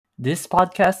This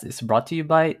podcast is brought to you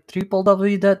by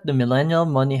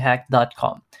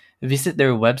www.themillennialmoneyhack.com. Visit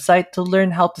their website to learn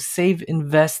how to save,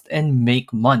 invest, and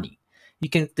make money. You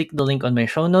can click the link on my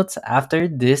show notes after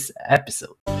this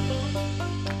episode.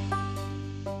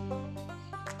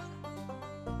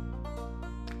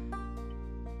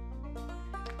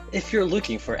 If you're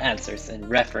looking for answers and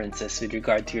references with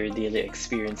regard to your daily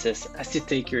experiences as you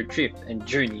take your trip and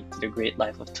journey to the great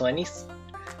life of 20s,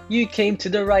 you came to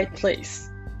the right place.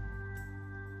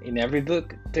 In every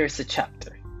book, there's a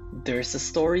chapter, there's a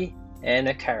story, and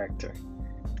a character.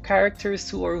 Characters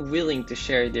who are willing to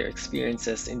share their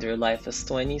experiences in their life as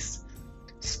 20s,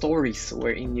 stories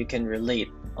wherein you can relate,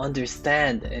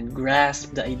 understand, and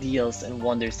grasp the ideals and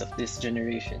wonders of this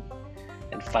generation.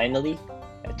 And finally,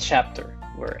 a chapter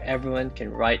where everyone can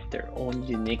write their own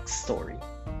unique story.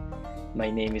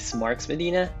 My name is Marks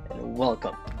Medina, and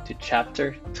welcome to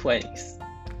Chapter 20s.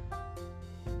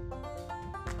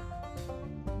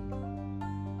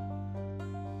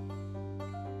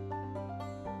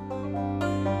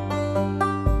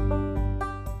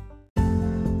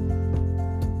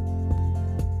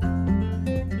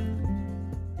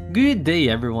 Good day,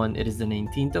 everyone. It is the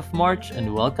 19th of March,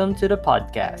 and welcome to the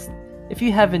podcast. If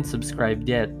you haven't subscribed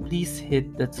yet, please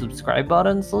hit that subscribe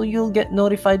button so you'll get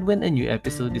notified when a new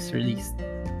episode is released.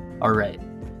 Alright,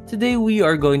 today we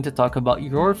are going to talk about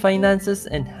your finances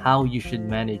and how you should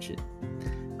manage it.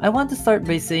 I want to start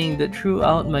by saying that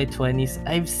throughout my 20s,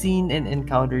 I've seen and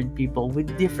encountered people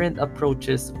with different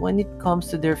approaches when it comes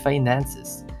to their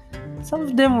finances. Some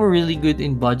of them were really good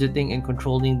in budgeting and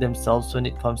controlling themselves when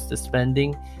it comes to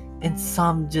spending, and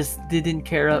some just didn't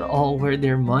care at all where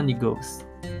their money goes.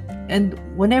 And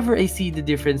whenever I see the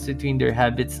difference between their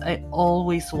habits, I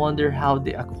always wonder how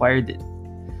they acquired it.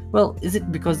 Well, is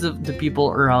it because of the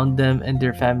people around them and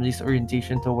their family's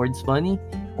orientation towards money?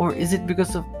 Or is it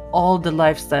because of all the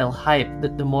lifestyle hype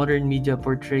that the modern media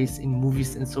portrays in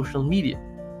movies and social media?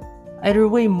 Either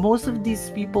way, most of these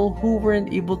people who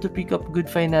weren't able to pick up good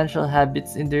financial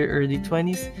habits in their early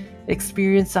 20s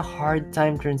experience a hard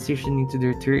time transitioning to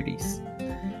their 30s.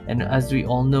 And as we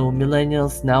all know,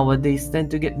 millennials nowadays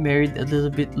tend to get married a little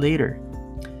bit later.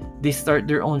 They start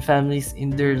their own families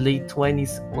in their late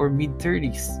 20s or mid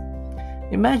 30s.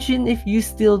 Imagine if you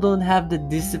still don't have the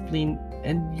discipline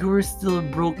and you're still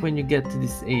broke when you get to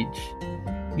this age.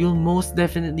 You'll most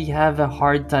definitely have a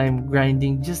hard time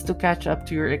grinding just to catch up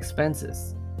to your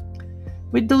expenses.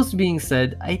 With those being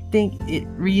said, I think it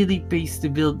really pays to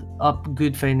build up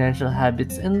good financial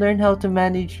habits and learn how to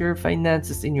manage your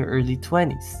finances in your early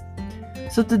 20s.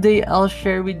 So today, I'll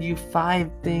share with you 5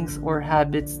 things or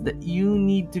habits that you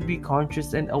need to be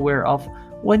conscious and aware of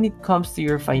when it comes to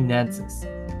your finances.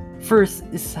 First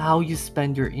is how you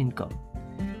spend your income.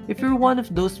 If you're one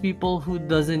of those people who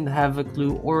doesn't have a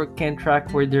clue or can't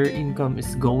track where their income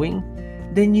is going,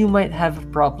 then you might have a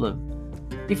problem.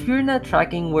 If you're not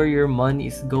tracking where your money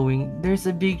is going, there's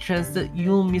a big chance that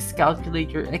you'll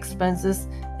miscalculate your expenses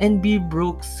and be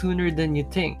broke sooner than you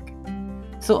think.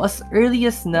 So as early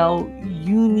as now,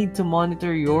 you need to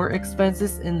monitor your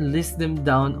expenses and list them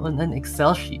down on an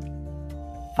Excel sheet.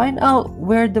 Find out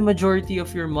where the majority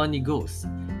of your money goes.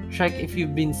 Check if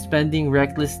you've been spending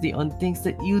recklessly on things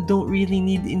that you don't really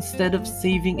need instead of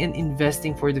saving and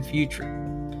investing for the future.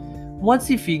 Once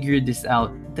you figure this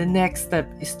out, the next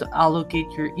step is to allocate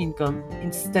your income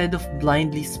instead of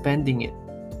blindly spending it.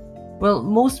 Well,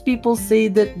 most people say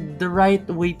that the right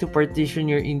way to partition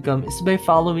your income is by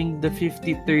following the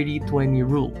 50-30-20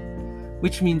 rule,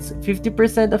 which means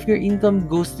 50% of your income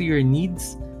goes to your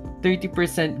needs,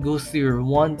 30% goes to your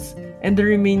wants, and the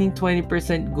remaining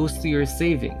 20% goes to your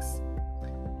savings.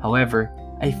 However,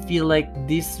 I feel like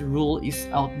this rule is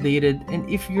outdated, and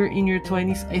if you're in your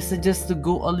 20s, I suggest to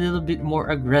go a little bit more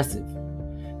aggressive.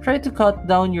 Try to cut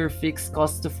down your fixed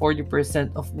costs to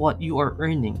 40% of what you are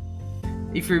earning.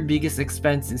 If your biggest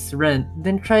expense is rent,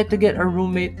 then try to get a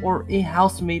roommate or a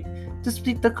housemate to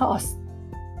split the cost.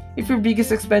 If your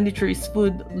biggest expenditure is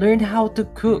food, learn how to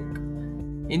cook.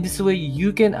 In this way,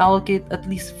 you can allocate at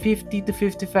least 50 to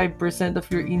 55%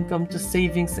 of your income to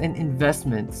savings and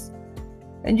investments.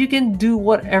 And you can do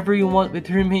whatever you want with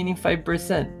the remaining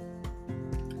 5%.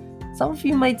 Some of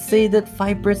you might say that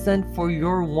 5% for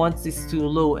your wants is too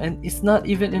low and it's not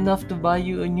even enough to buy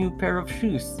you a new pair of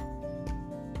shoes.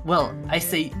 Well, I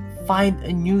say find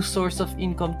a new source of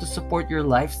income to support your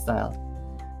lifestyle.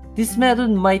 This method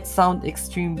might sound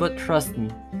extreme, but trust me,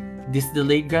 this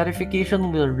delayed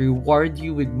gratification will reward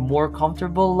you with more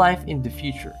comfortable life in the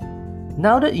future.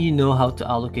 Now that you know how to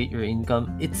allocate your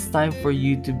income, it's time for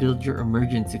you to build your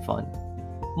emergency fund.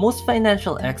 Most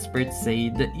financial experts say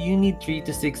that you need 3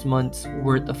 to 6 months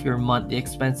worth of your monthly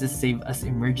expenses saved as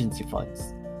emergency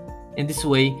funds. In this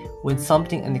way, when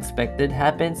something unexpected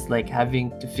happens, like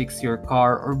having to fix your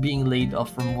car or being laid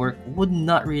off from work, would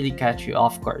not really catch you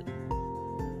off guard.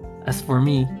 As for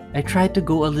me, I try to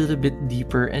go a little bit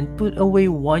deeper and put away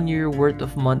 1 year worth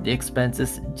of monthly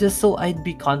expenses just so I'd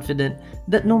be confident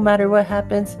that no matter what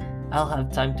happens, I'll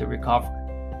have time to recover.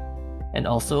 And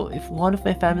also, if one of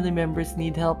my family members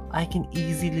need help, I can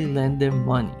easily lend them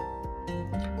money.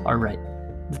 Alright,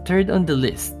 the third on the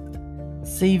list.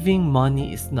 Saving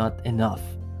money is not enough.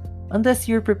 Unless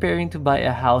you're preparing to buy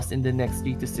a house in the next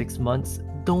 3 to 6 months,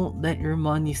 don't let your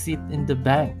money sit in the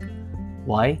bank.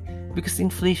 Why? Because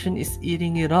inflation is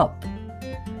eating it up.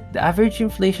 The average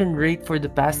inflation rate for the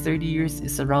past 30 years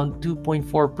is around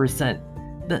 2.4%.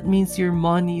 That means your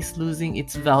money is losing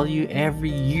its value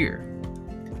every year.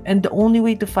 And the only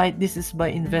way to fight this is by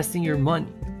investing your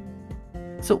money.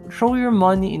 So throw your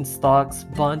money in stocks,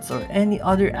 bonds, or any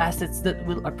other assets that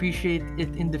will appreciate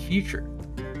it in the future.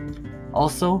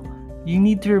 Also, you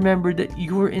need to remember that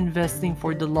you're investing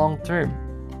for the long term.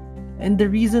 And the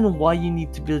reason why you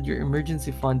need to build your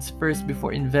emergency funds first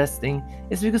before investing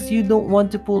is because you don't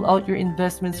want to pull out your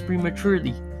investments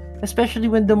prematurely, especially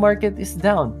when the market is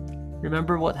down.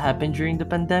 Remember what happened during the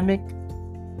pandemic?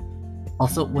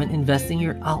 Also, when investing,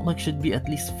 your outlook should be at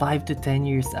least 5 to 10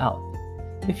 years out.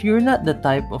 If you're not the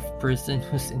type of person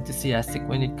who's enthusiastic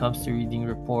when it comes to reading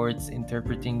reports,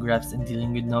 interpreting graphs, and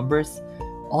dealing with numbers,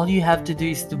 all you have to do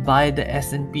is to buy the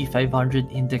S&P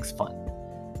 500 Index Fund.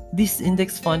 This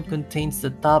index fund contains the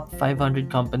top 500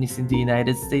 companies in the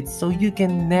United States, so you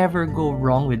can never go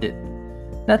wrong with it.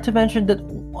 Not to mention that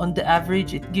on the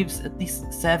average, it gives at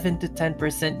least 7 to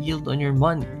 10% yield on your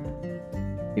money.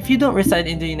 If you don't reside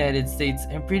in the United States,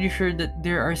 I'm pretty sure that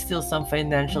there are still some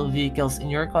financial vehicles in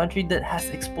your country that has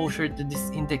exposure to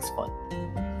this index fund.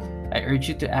 I urge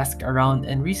you to ask around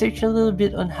and research a little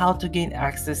bit on how to gain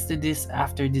access to this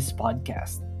after this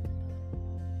podcast.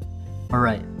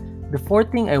 Alright. The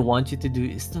fourth thing I want you to do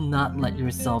is to not let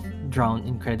yourself drown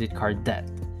in credit card debt.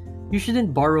 You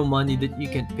shouldn't borrow money that you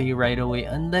can pay right away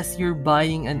unless you're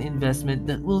buying an investment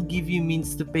that will give you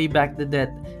means to pay back the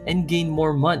debt and gain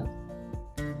more money.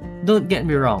 Don't get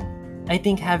me wrong, I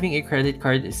think having a credit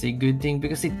card is a good thing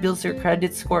because it builds your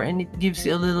credit score and it gives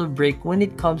you a little break when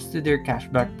it comes to their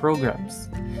cashback programs.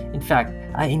 In fact,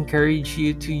 I encourage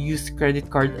you to use credit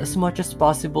card as much as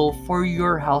possible for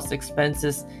your house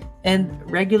expenses and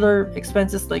regular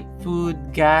expenses like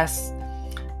food, gas,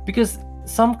 because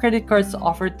some credit cards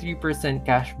offer 3%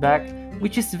 cashback,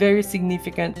 which is very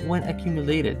significant when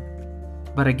accumulated.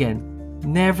 But again,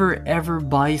 never ever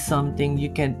buy something you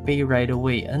can't pay right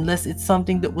away unless it's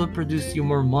something that will produce you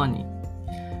more money.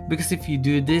 Because if you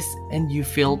do this and you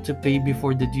fail to pay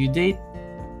before the due date,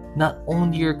 not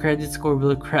only your credit score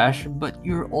will crash, but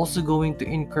you're also going to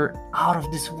incur out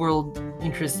of this world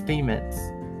interest payments.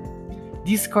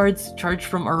 These cards charge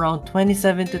from around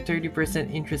 27 to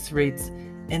 30% interest rates,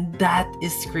 and that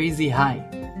is crazy high.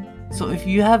 So if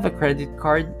you have a credit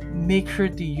card, make sure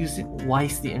to use it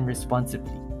wisely and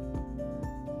responsibly.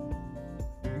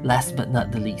 Last but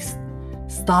not the least,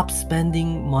 stop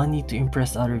spending money to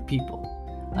impress other people.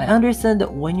 I understand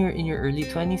that when you're in your early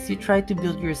 20s, you try to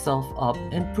build yourself up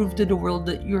and prove to the world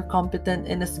that you're competent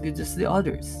and as good as the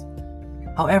others.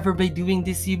 However, by doing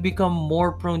this, you become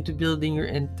more prone to building your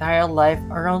entire life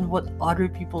around what other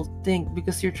people think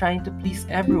because you're trying to please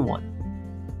everyone.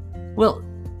 Well,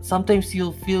 sometimes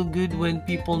you'll feel good when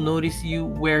people notice you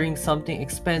wearing something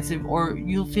expensive, or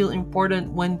you'll feel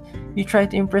important when you try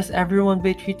to impress everyone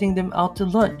by treating them out to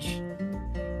lunch.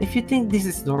 If you think this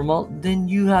is normal, then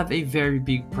you have a very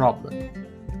big problem.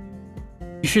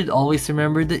 You should always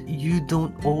remember that you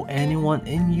don't owe anyone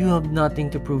and you have nothing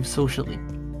to prove socially.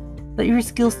 Let your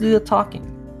skills do the talking.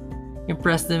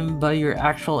 Impress them by your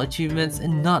actual achievements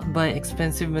and not by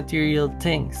expensive material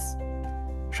things.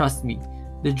 Trust me,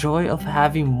 the joy of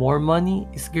having more money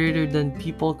is greater than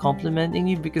people complimenting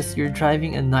you because you're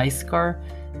driving a nice car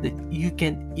that you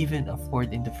can't even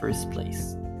afford in the first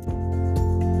place.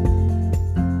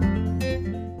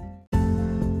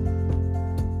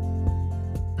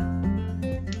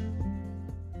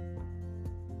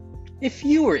 If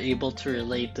you were able to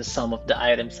relate to some of the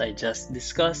items I just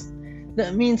discussed,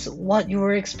 that means what you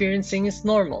are experiencing is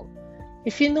normal.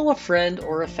 If you know a friend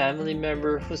or a family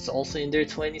member who's also in their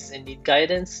 20s and need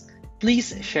guidance,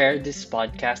 please share this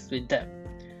podcast with them.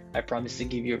 I promise to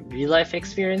give you real-life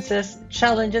experiences,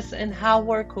 challenges, and how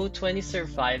our Code 20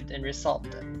 survived and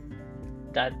resolved them.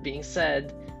 That being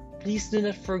said, please do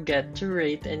not forget to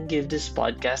rate and give this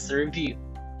podcast a review.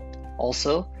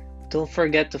 Also, Don't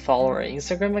forget to follow our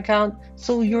Instagram account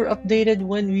so you're updated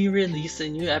when we release a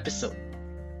new episode.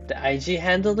 The IG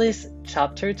handle is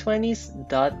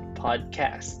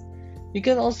chapter20s.podcast. You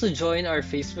can also join our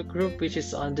Facebook group, which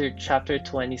is under Chapter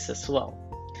 20s as well.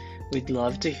 We'd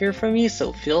love to hear from you,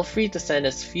 so feel free to send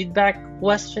us feedback,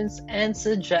 questions, and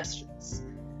suggestions.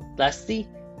 Lastly,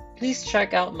 please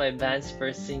check out my band's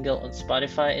first single on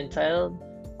Spotify entitled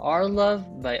Our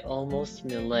Love by Almost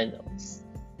Millennials.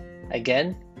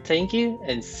 Again, thank you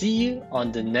and see you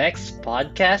on the next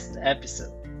podcast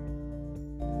episode.